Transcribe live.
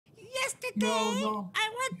Yesterday, No. I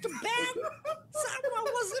went to bed. Someone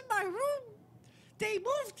was in my room. They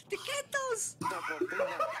moved the candles. They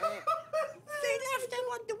left them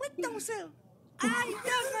on the windowsill. I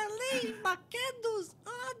never leave my candles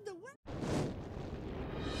on the window.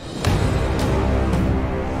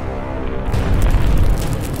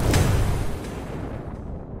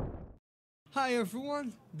 Hi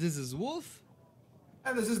everyone, this is Wolf.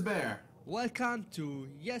 And this is Bear. Welcome to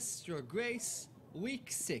Yes, Your Grace, Week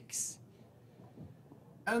 6.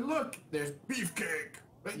 And look, there's Beefcake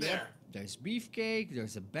right there. There's Beefcake,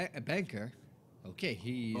 there's a banker. Okay,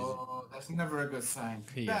 he's... Oh, that's never a good sign.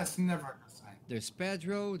 Yeah. That's never a good sign. There's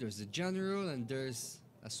Pedro, there's a general, and there's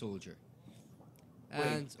a soldier. Wait,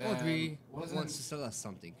 And Audrey wasn't- wants to sell us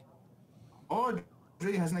something. Audrey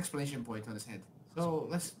has an exclamation point on his head. So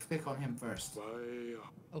let's click on him first.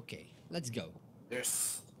 Okay, let's go.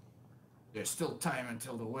 There's still time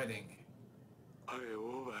until the wedding.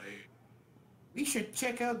 We should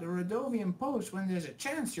check out the Rodovian post when there's a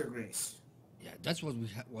chance, Your Grace. Yeah, that's what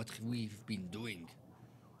we've been doing.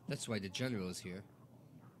 That's why the general is here.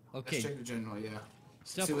 Let's Okay, check the general, yeah.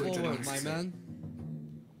 step see what the general forward, has my to say. man.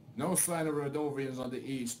 No sign of Rodovians on the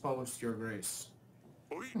east post, Your Grace.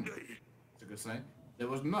 It's a good sign. There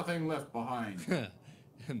was nothing left behind.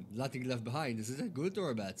 Nothing left behind. Is it a good or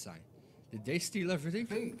a bad sign? Did they steal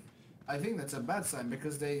everything? I think that's a bad sign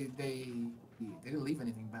because they didn't leave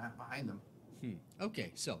anything behind them.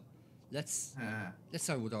 Okay, so let's Uh,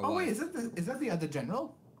 start with our oh wife. wait, is that the other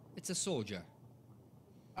general? It's a soldier.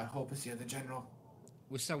 I hope it's the other general.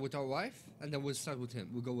 We'll start with our wife, and then we'll start with him.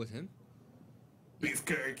 We'll go with him.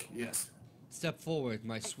 Beefcake, yes. Step forward,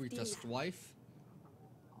 my sweetest wife.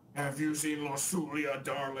 Have you seen Losulia,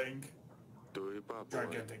 darling?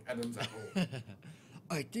 Gigantic Adam's apple.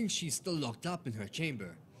 I think she's still locked up in her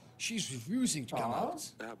chamber. She's refusing to come Aw.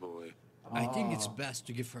 out. I think it's best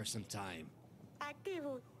to give her some time.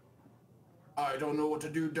 I don't know what to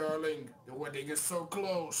do, darling. The wedding is so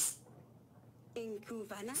close.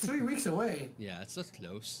 3 weeks away. Yeah, it's not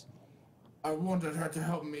close. I wanted her to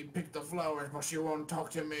help me pick the flowers, but she won't talk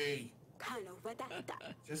to me.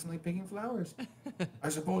 Just like picking flowers. I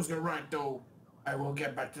suppose you're right, though. I will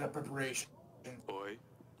get back to the preparation.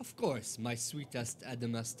 Of course, my sweetest,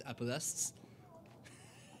 Adamest appleists.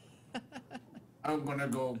 I'm gonna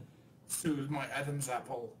go soothe my Adam's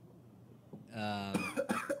apple.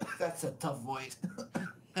 That's a tough voice.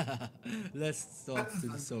 Let's talk to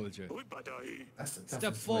the soldier. That's a tough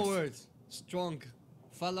Step forward, strong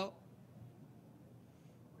fellow.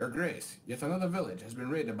 Your Grace, yet another village has been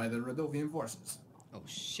raided by the Rodovian forces. Oh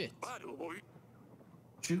shit.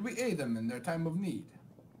 Should we aid them in their time of need?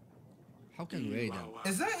 How can we raid them?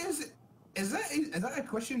 Is that a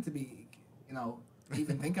question to be,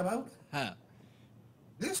 even think about? Huh.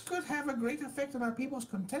 This could have a great effect on our people's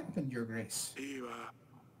contentment, Your Grace.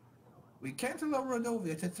 We can't allow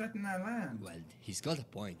Rodovia to threaten our land. Well, he's got a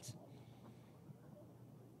point.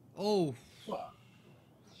 Oh, What?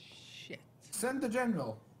 shit. Send the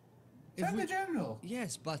general. If Send we- the general.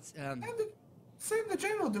 Yes, but, Send the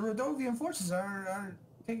general. The Rodovian forces are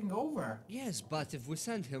taking over. yes, but if we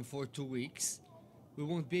send him for 2 weeks, we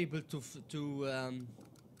won't be able to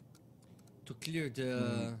clear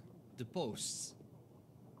the posts.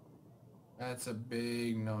 That's a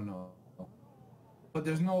big no-no. But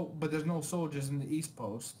there's no soldiers in the east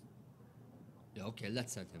post. Yeah, okay,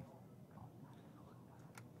 let's send him.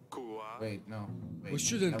 Wait, no. Wait, We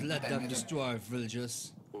shouldn't no, let damn them it. destroy our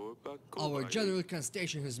villages. Our general can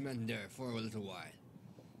station his men there for a little while.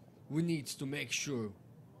 We need to make sure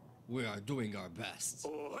we are doing our best.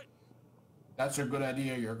 That's a good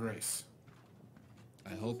idea, Your Grace.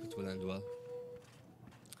 I hope it will end well.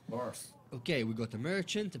 Of course. Okay, we got a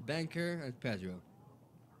merchant, a banker, and Pedro.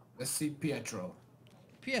 Let's see Pietro.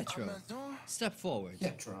 Pietro, step forward.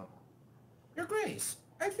 Pietro. Your Grace,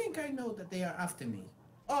 I think I know that they are after me.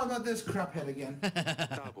 Oh, not this craphead again.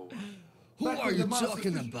 Who Back are with you the monster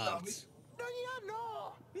talking fish, about? Bobby.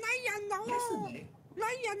 Yesterday.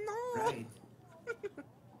 Yesterday. Right.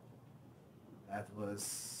 That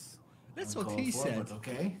was... That's uncalled what he for, said. but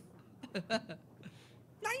okay.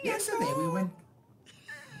 Yesterday we went...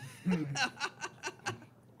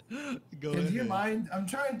 Go Do you ahead. mind? I'm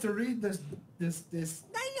trying to read this...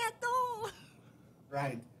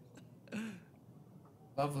 Right.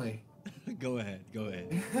 Lovely. Go ahead, go ahead.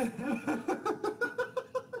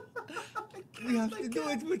 We have to do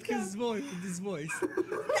it with his voice.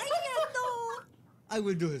 I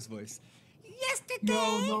will do his voice. Yesterday,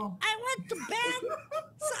 No. I went to bed.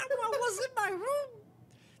 Someone was in my room.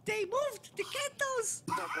 They moved the candles.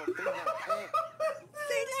 They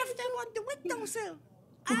left them on the windowsill.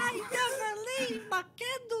 I never leave my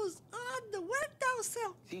candles on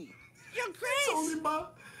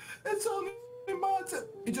It's only months.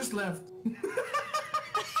 He just left.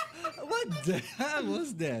 What the hell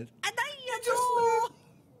was that?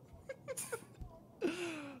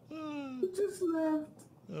 He just left.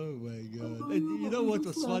 Oh my god. And you know what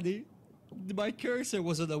was funny? My cursor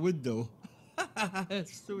was on a window.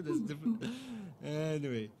 So that's different.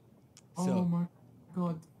 Anyway. Oh So, my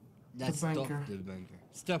god. let's The stop banker. the banker.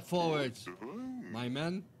 Step forward, my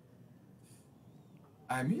man.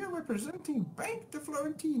 I'm here representing Bank de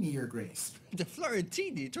Florentini, Your Grace. The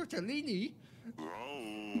Florentini Tortellini.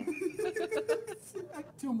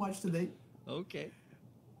 Too much today. Okay.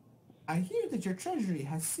 I hear that your treasury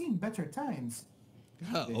has seen better times.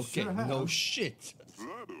 They Okay, sure have. no shit.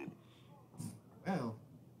 Well,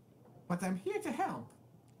 but I'm here to help.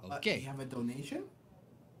 Okay. You have a donation?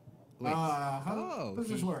 Wait. How does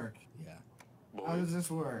this work? Yeah. How does this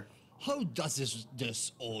work? How does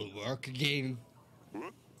this all work again?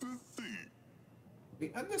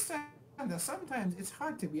 We understand that sometimes it's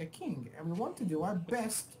hard to be a king, and we want to do our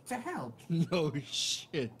best to help. No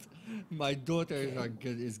shit. My daughter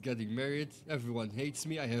is getting married. Everyone hates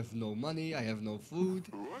me. I have no money. I have no food.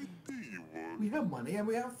 We have money and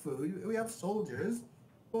we have food, we have soldiers.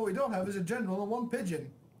 What we don't have is a general and one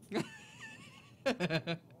pigeon.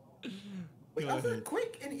 We offer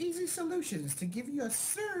quick and easy solutions to give you a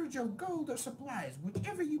surge of gold or supplies,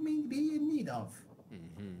 whichever you may be in need of.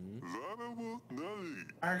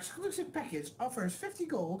 Our exclusive package offers 50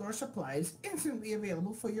 gold or supplies instantly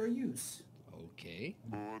available for your use. Okay.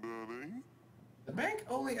 The bank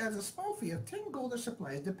only adds a small fee of 10 gold or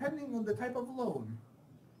supplies depending on the type of loan.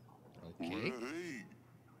 Okay.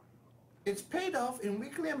 It's paid off in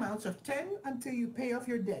weekly amounts of 10 until you pay off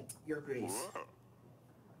your debt, Your Grace.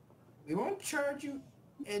 We won't charge you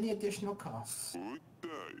any additional costs.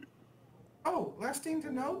 Oh, last thing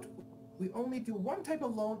to note, we only do one type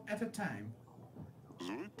of loan at a time.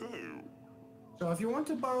 So if you want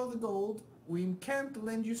to borrow the gold, we can't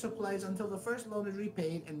lend you supplies until the first loan is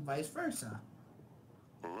repaid and vice versa.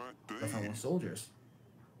 If I want soldiers.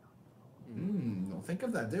 Don't think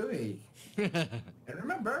of that, do we? And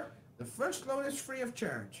remember, the first loan is free of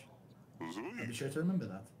charge. I'll be sure to remember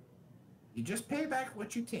that. You just pay back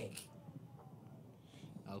what you take.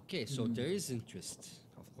 Okay, so there is interest,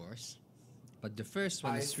 of course. But the first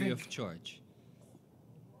one is free of charge.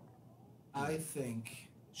 I think...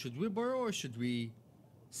 Should we borrow or should we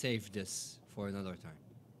save this for another time?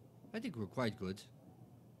 I think we're quite good.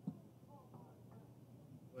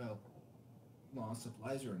 Well, no,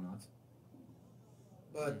 supplies or not.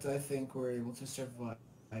 But I think we're able to survive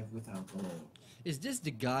without the loan. Is this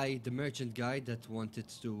the guy, the merchant guy that wanted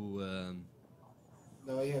to...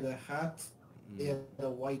 No, he had a hat, he had a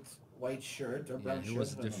white shirt or brown shirt. He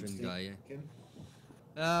was a different guy,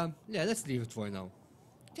 yeah. Yeah, let's leave it for now.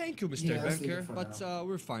 Thank you, Mr. Banker, but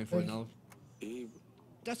we're fine for now.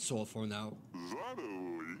 That's all for now.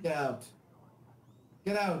 Get out.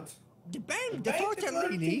 Get out. The bank, the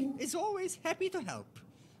Tortellini, is always happy to help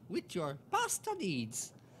with your pasta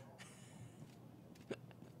needs.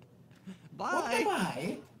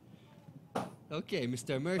 Bye. Bye. Okay,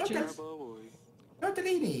 Mr. Merchant.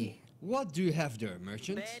 Tortellini. What do you have there,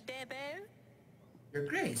 merchant? Your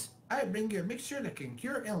Grace, I bring you a mixture that can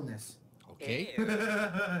cure illness. Okay.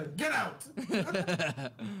 Get out!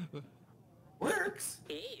 Works?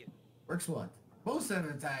 Works what? Most of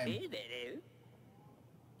the time.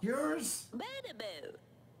 Cures?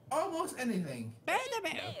 Almost anything.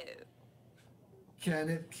 Can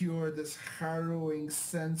it cure this harrowing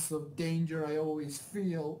sense of danger I always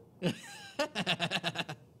feel?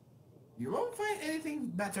 You won't find anything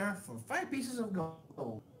better for 5 pieces of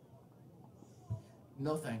gold.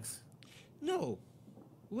 No thanks. No.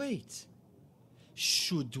 Wait.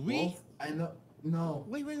 Should we? Wolf, I know. No.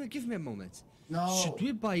 Wait, give me a moment. No. Should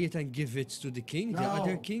we buy it and give it to the king, the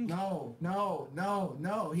other king? No.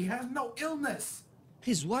 He has no illness.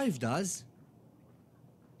 His wife does.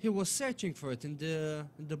 He was searching for it in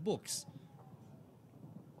the books.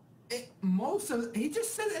 He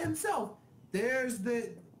just said it himself. There's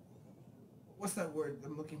the... What's that word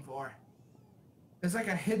I'm looking for? There's like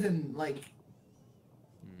a hidden, like,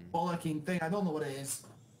 bollocking thing. I don't know what it is.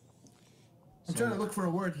 I'm trying to look for a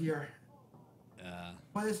word here.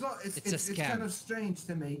 But it's not. It's kind of strange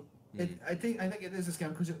to me. I think it is a scam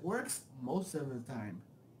because it works most of the time.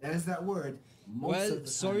 That is that word. Most of the time.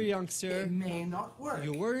 Sorry, young sir. It may not work.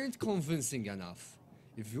 You weren't convincing enough.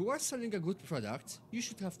 If you are selling a good product, you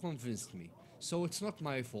should have convinced me. So it's not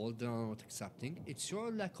my fault that I'm not accepting. It's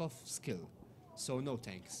your lack of skill. So no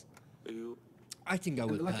thanks. I think I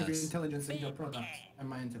will the lack pass. of your intelligence in your product and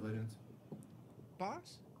my intelligence.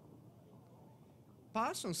 Pass?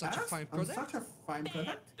 pass on such a fine On product? such a fine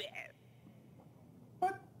product?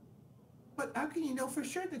 But how can you know for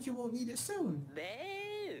sure that you won't need it soon?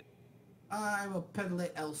 I will peddle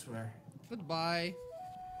it elsewhere. Goodbye.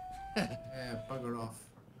 Yeah, bugger off.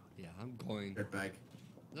 Yeah, I'm going. Dirtbag.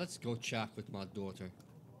 Let's go chat with my daughter.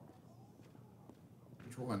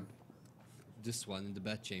 Which one? This one in the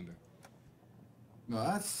bed chamber. No,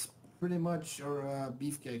 that's pretty much our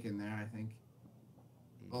beefcake in there, I think.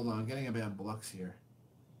 Hold on, I'm getting a bit of blocks here.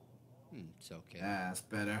 It's okay. That's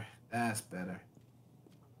better. That's better.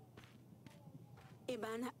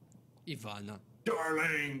 Ivana.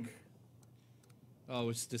 Darling! Oh,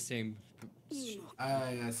 it's the same.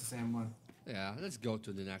 Yeah, it's the same one. Yeah, let's go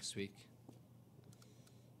to the next week.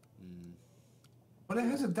 But it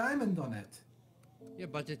has a diamond on it. Yeah,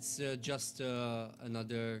 but it's just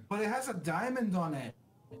another... But it has a diamond on it.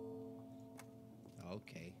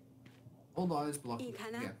 Okay. Hold on, it's blocking.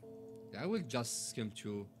 Yeah. I will just skim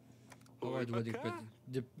through. Alright, but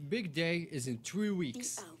the big day is in 3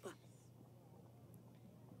 weeks.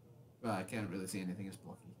 Well, I can't really see anything as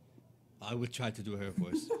blocking. I will try to do her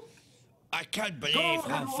voice. I can't believe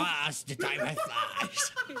how fast the time has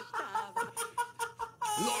flies.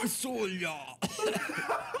 Lord Solia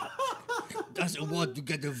doesn't want to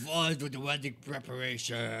get involved with the wedding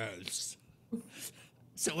preparations.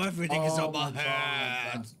 So everything is on my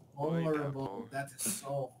head. That's horrible. That is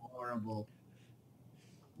so horrible.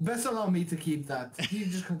 Best allow me to keep that. You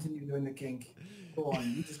just continue doing the kink. Go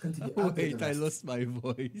on, you just continue. I'll do the Wait, I rest. lost my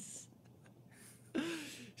voice.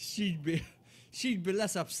 She'd be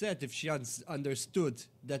less upset if she understood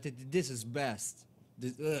that this is best.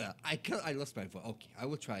 I lost my voice. Okay, I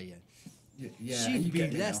will try again. Yeah, She'd you be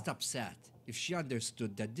get me less now. upset if she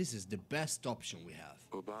understood that this is the best option we have.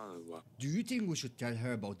 Do you think we should tell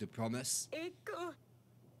her about the promise?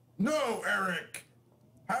 No, Eric!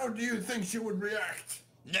 How do you think she would react?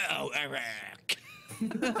 No, Eric!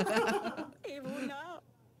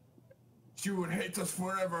 She would hate us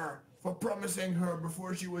forever for promising her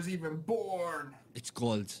before she was even born. It's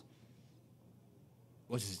called...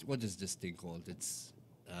 What is this thing called? It's...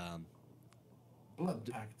 Blood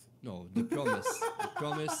pact. No, the promise. The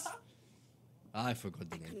promise... I forgot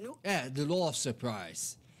the name. Yeah, the law of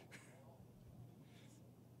surprise.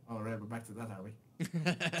 Alright, we're back to that, are we?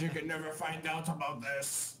 You can never find out about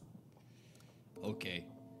this. Okay.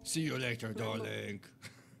 See you later, darling.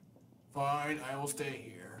 Fine, I will stay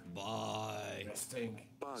here. Bye. Resting.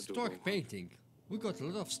 Stork painting. We got a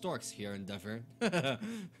lot of storks here in Devon.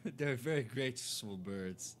 They're very graceful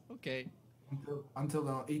birds. Okay. Until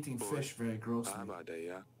they're eating fish very grossly.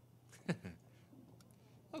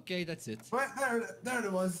 Okay, that's it. But there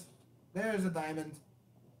it was. There's a diamond.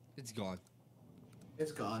 It's gone.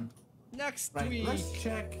 It's gone. Next Right, week. let's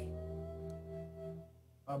check.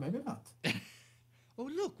 Oh, maybe not. Oh,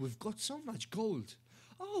 look, we've got so much gold.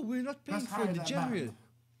 Oh, we're not paying Let's for hire the that general. band.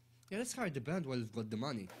 Yeah, let's hire the band while we've got the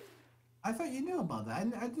money. I thought you knew about that.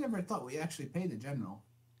 I never thought we actually paid the general.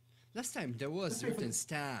 Last time there was Let's pay for written the-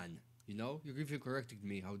 Stan. You know, you corrected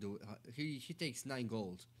me. He takes 9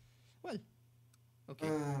 gold. Well, okay,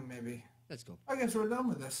 Maybe. let's go. I guess we're done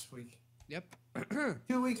with this week. Yep.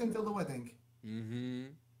 2 weeks until the wedding.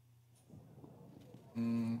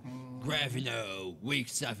 Gravino, week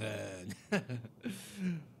 7.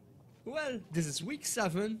 Well, this is week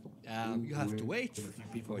 7. You have to wait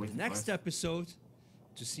for the next episode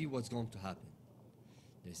to see what's going to happen.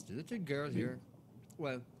 There's the little girl here.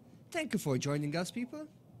 Well, thank you for joining us, people.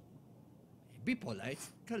 Be polite.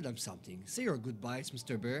 Tell them something. Say your goodbyes,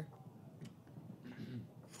 Mr. Bear.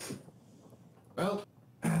 Well,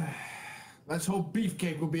 let's hope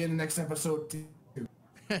Beefcake will be in the next episode too.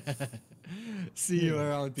 See you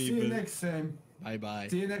around, people. See you next time. Bye-bye.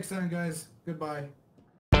 See you next time, guys. Goodbye.